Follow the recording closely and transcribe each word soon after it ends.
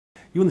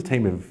You and the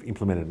team have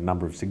implemented a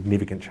number of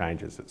significant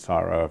changes at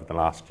CSIRO over the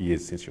last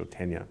years since your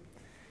tenure.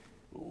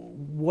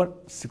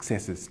 What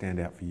successes stand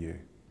out for you?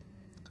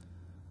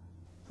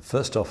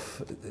 First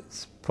off,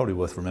 it's probably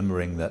worth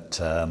remembering that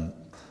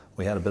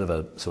we had a bit of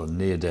a sort of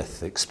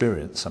near-death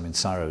experience. I mean,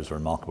 CSIRO is a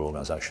remarkable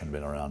organisation,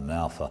 been around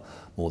now for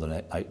more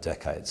than 8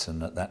 decades,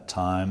 and at that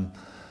time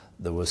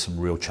there were some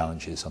real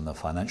challenges on the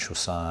financial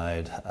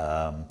side,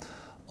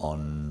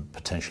 on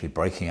potentially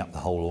breaking up the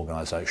whole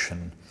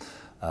organisation,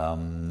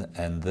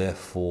 and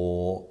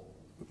therefore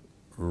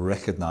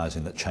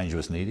recognising that change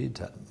was needed.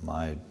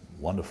 My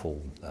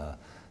wonderful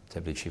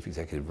Deputy Chief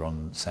Executive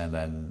Ron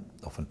Sandan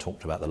often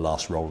talked about the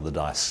last roll of the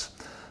dice.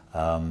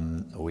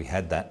 We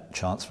had that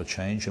chance for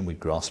change and we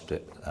grasped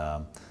it.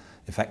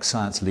 In fact,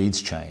 science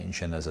leads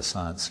change, and as a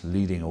science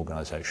leading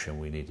organisation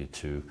we needed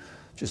to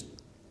just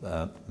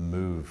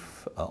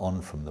move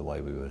on from the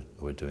way we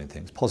were doing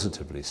things,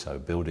 positively so,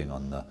 building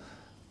on the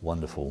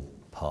wonderful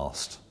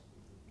past.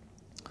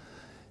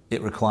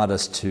 It required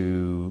us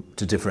to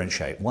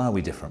differentiate. Why are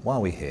we different? Why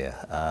are we here?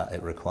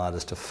 It required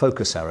us to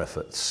focus our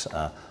efforts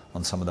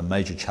on some of the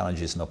major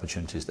challenges and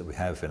opportunities that we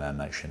have in our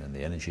nation, in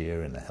the energy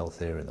area, in the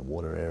health area, in the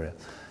water area,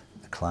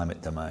 the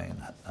climate domain.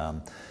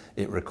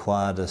 It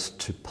required us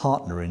to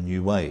partner in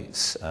new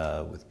ways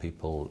with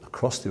people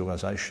across the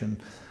organisation,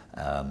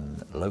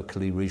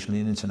 locally,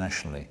 regionally and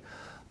internationally.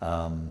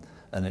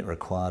 And it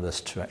required us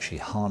to actually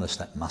harness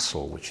that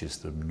muscle, which is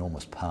the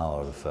enormous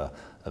power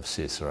of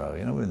CSIRO.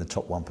 You know, we're in the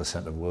top 1%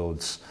 of the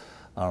world's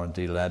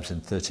R&D labs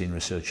in 13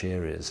 research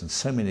areas, and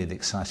so many of the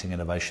exciting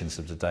innovations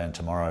of today and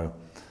tomorrow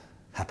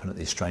happen at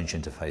these strange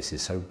interfaces.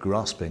 So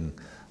grasping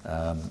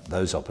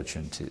those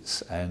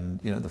opportunities, and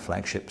you know, the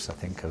flagships I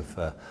think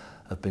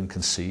have been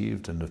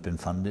conceived and have been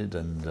funded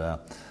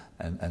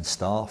and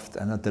staffed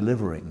and are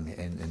delivering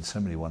in so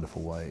many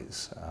wonderful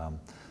ways.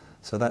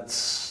 So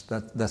that's a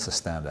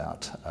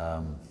standout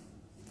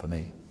for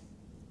me.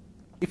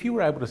 If you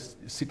were able to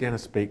sit down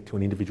and speak to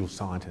an individual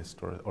scientist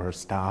or a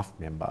staff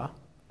member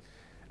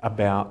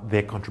about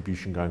their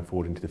contribution going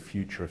forward into the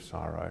future of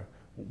CSIRO,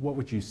 what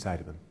would you say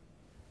to them?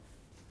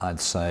 I'd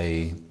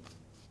say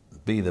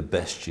be the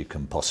best you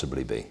can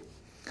possibly be.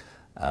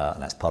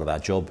 And that's part of our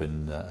job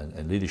in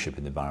leadership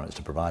in the environment, is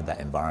to provide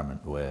that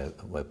environment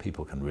where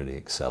people can really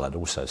excel. I'd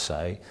also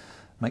say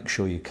make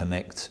sure you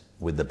connect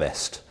with the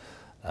best.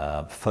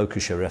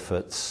 Focus your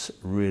efforts,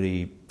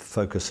 really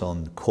focus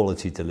on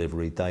quality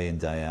delivery day in,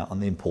 day out, on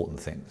the important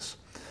things.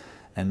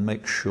 And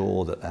make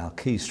sure that our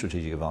key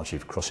strategic advantage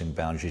of crossing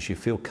boundaries, you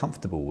feel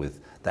comfortable with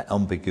that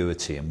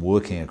ambiguity and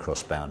working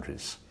across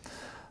boundaries.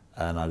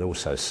 And I'd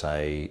also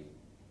say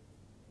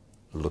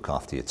look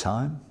after your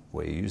time,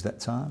 where you use that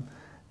time,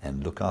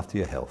 and look after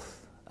your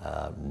health.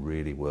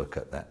 Really work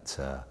at that,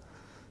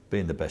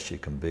 being the best you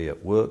can be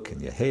at work, in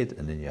your head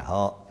and in your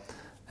heart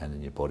and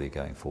in your body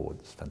going forward.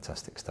 It's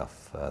fantastic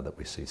stuff that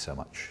we see so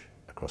much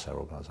across our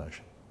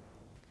organisation.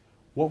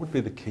 What would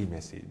be the key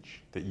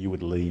message that you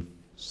would leave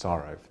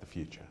CSIRO for the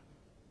future?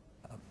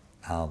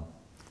 Our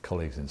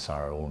colleagues in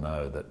CSIRO all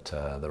know that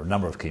there are a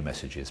number of key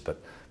messages,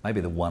 but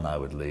maybe the one I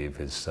would leave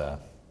is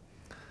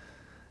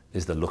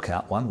the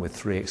lookout one with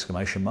 3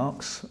 exclamation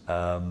marks,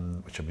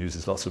 which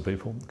amuses lots of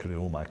people, including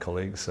all my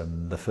colleagues.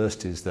 And the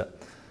first is that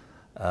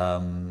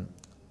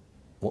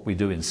what we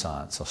do in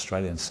science,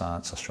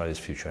 Australia's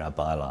future, our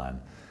byline,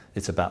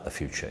 it's about the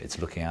future. It's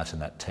looking out in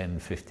that 10,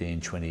 15,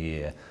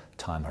 20-year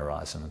time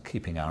horizon and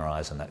keeping our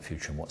eyes on that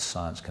future and what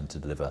science can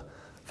deliver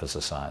for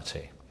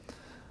society.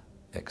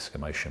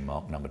 Exclamation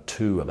mark number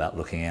 2 about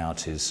looking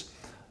out is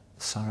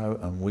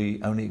CSIRO and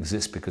we only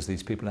exist because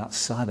these people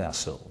outside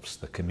ourselves,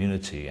 the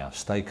community, our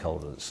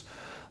stakeholders,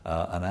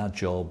 and our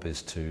job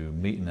is to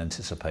meet and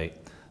anticipate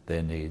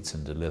their needs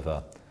and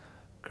deliver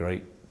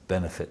great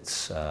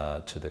benefits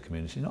to the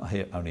community, not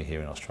only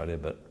here in Australia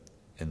but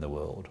in the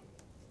world.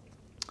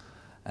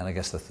 And I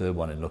guess the third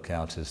one in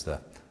lookout is the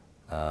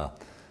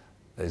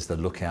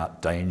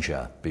lookout,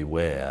 danger,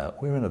 beware.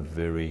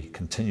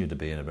 Continue to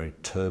be in a very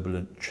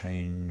turbulent,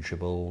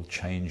 changeable,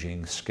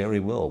 changing, scary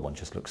world. One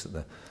just looks at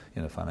the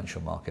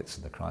financial markets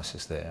and the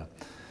crisis there,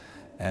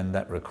 and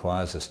that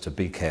requires us to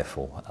be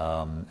careful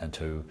and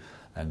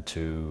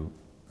to,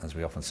 as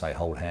we often say,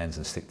 hold hands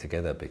and stick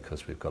together,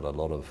 because we've got a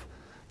lot of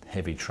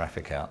heavy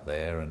traffic out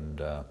there,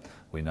 and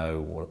we know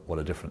what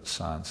a difference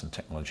science and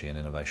technology and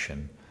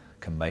innovation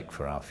can make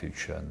for our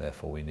future, and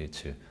therefore we need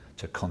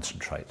to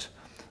concentrate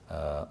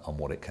on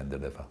what it can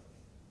deliver.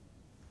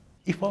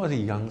 If I was a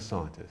young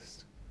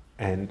scientist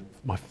and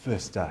my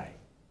first day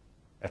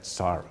at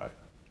CSIRO,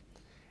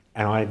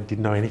 and I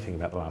didn't know anything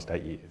about the last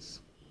 8 years,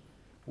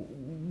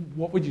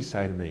 what would you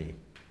say to me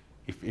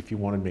if you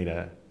wanted me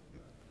to,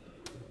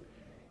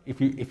 if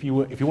you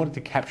wanted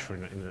to capture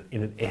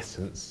in an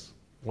essence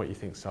what you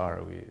think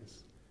CSIRO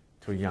is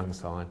to a young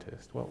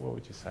scientist? What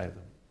would you say to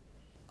them?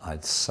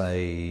 I'd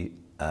say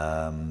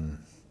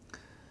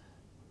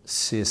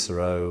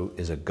CSIRO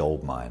is a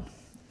goldmine.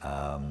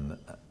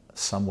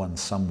 Someone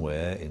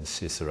somewhere in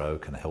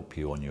CSIRO can help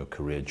you on your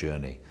career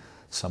journey.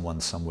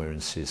 Someone somewhere in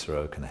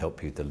CSIRO can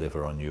help you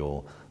deliver on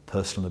your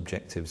personal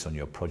objectives, on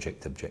your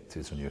project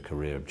objectives, on your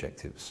career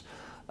objectives.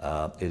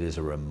 It is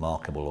a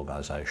remarkable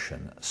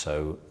organisation.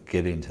 So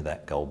get into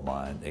that gold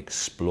mine,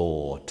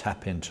 explore,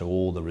 tap into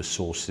all the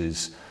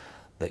resources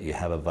that you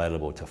have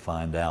available to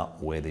find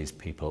out where these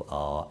people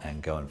are,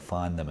 and go and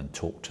find them and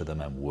talk to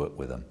them and work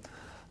with them,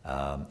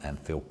 and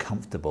feel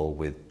comfortable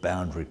with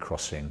boundary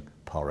crossing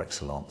par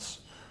excellence.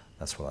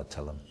 That's what I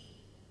tell them.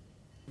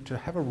 To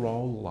have a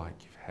role like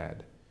you've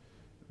had,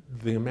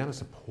 the amount of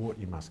support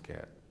you must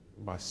get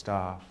by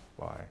staff,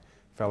 by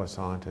fellow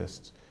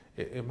scientists,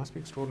 it must be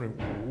extraordinary.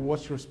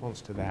 What's your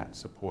response to that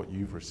support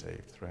you've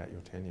received throughout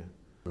your tenure?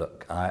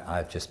 Look,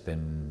 I've just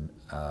been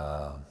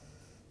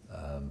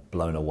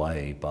blown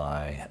away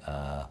by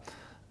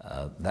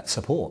that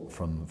support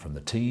from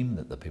the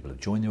team, the people who've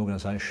joined the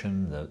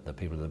organisation, the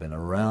people that have been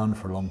around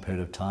for a long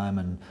period of time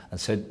and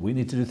said, we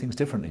need to do things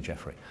differently,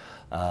 Geoffrey,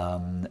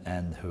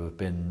 and who have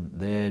been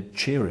there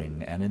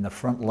cheering and in the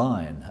front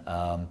line,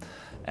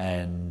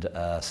 and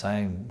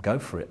saying, go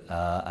for it.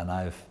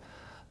 And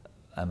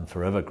I'm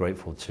forever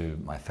grateful to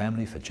my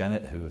family, for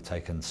Janet, who have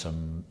taken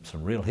some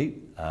real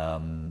heat.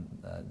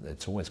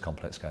 It's always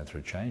complex going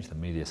through change. The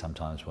media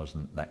sometimes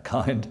wasn't that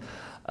kind.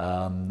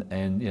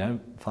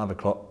 And, 5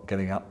 o'clock,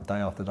 getting up day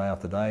after day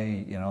after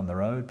day, on the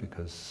road,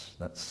 because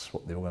that's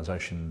what the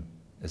organisation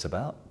is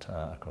about,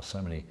 across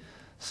so many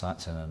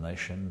sites in our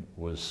nation,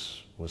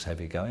 was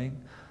heavy going.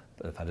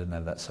 But if I didn't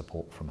have that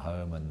support from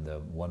home, and the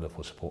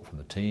wonderful support from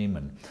the team,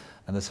 and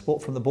the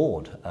support from the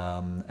board,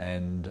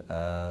 and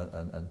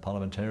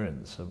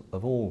parliamentarians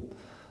of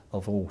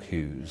all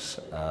hues,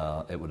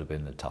 it would have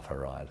been a tougher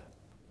ride.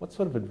 What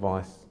sort of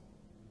advice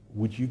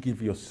would you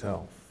give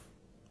yourself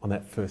on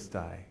that first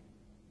day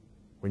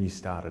when you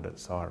started at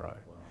CSIRO?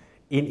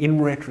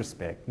 In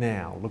retrospect,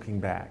 now looking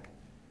back,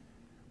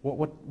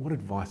 what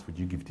advice would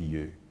you give to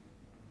you?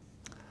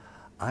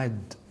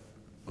 I'd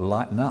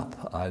lighten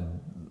up. I'd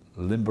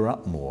limber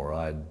up more.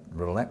 I'd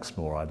relax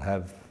more. I'd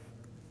have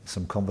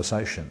some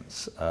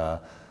conversations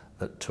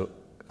that took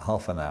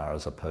half an hour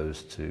as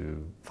opposed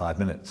to 5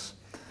 minutes,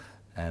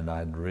 and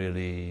I'd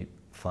really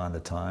find the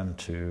time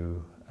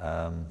to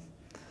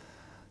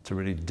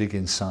really dig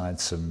inside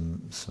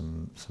some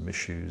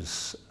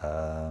issues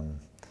and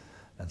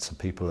some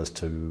people as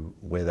to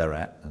where they're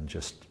at, and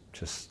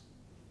just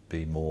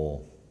be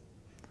more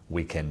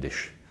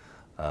weekendish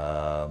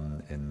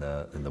in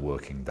the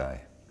working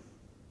day.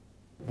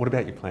 What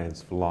about your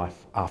plans for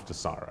life after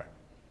CSIRO?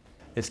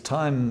 It's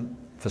time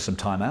for some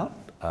time out.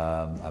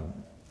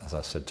 As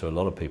I said to a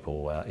lot of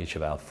people, each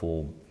of our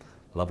 4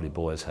 lovely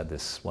boys had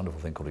this wonderful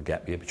thing called a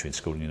gap year between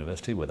school and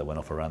university, where they went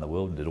off around the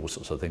world and did all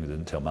sorts of things they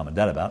didn't tell mum and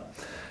dad about.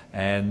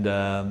 And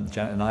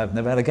Janet and I have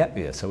never had a gap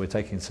year, so we're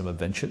taking some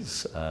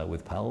adventures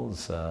with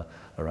pals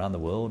around the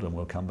world, and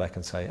we'll come back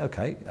and say,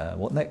 okay,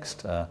 what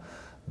next?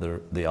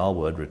 The R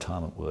word,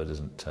 retirement word,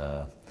 isn't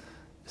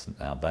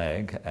our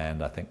bag,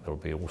 and I think there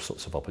will be all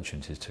sorts of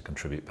opportunities to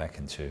contribute back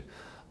into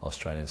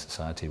Australian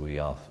society. We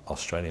are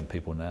Australian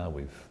people now.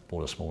 We've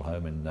bought a small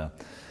home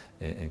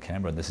in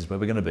Canberra, and this is where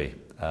we're going to be.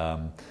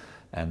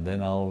 And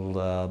then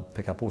I'll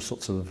pick up all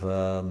sorts of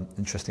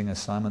interesting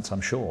assignments,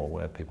 I'm sure,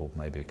 where people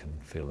maybe can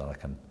feel that I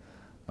can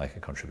make a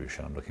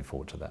contribution. I'm looking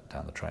forward to that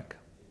down the track.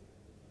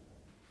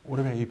 What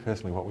about you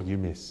personally? What will you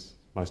miss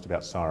most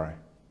about CSIRO?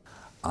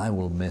 I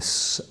will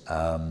miss,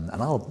 and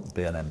I'll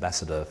be an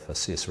ambassador for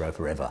CSIRO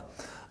forever.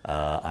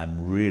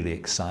 I'm really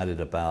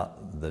excited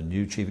about the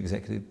new Chief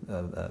Executive,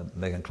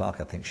 Megan Clark.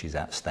 I think she's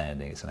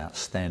outstanding. It's an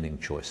outstanding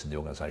choice, and the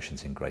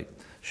organisation's in great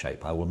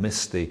shape. I will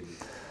miss the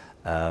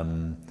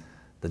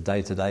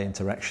day-to-day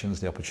interactions,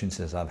 the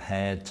opportunities I've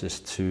had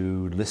just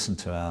to listen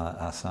to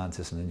our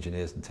scientists and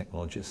engineers and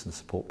technologists and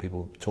support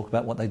people talk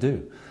about what they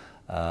do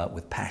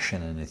with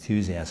passion and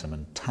enthusiasm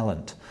and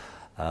talent.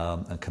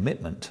 And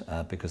commitment,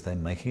 because they're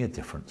making a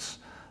difference.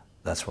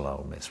 That's what I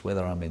will miss.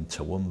 Whether I'm in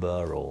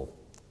Toowoomba or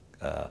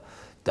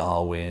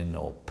Darwin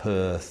or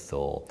Perth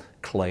or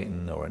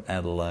Clayton or in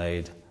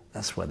Adelaide,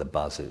 that's where the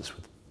buzz is,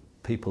 with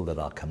people that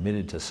are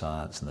committed to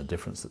science and the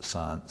difference that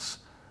science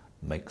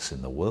makes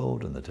in the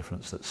world and the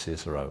difference that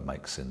CSIRO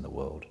makes in the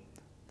world.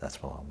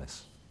 That's what I'll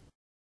miss.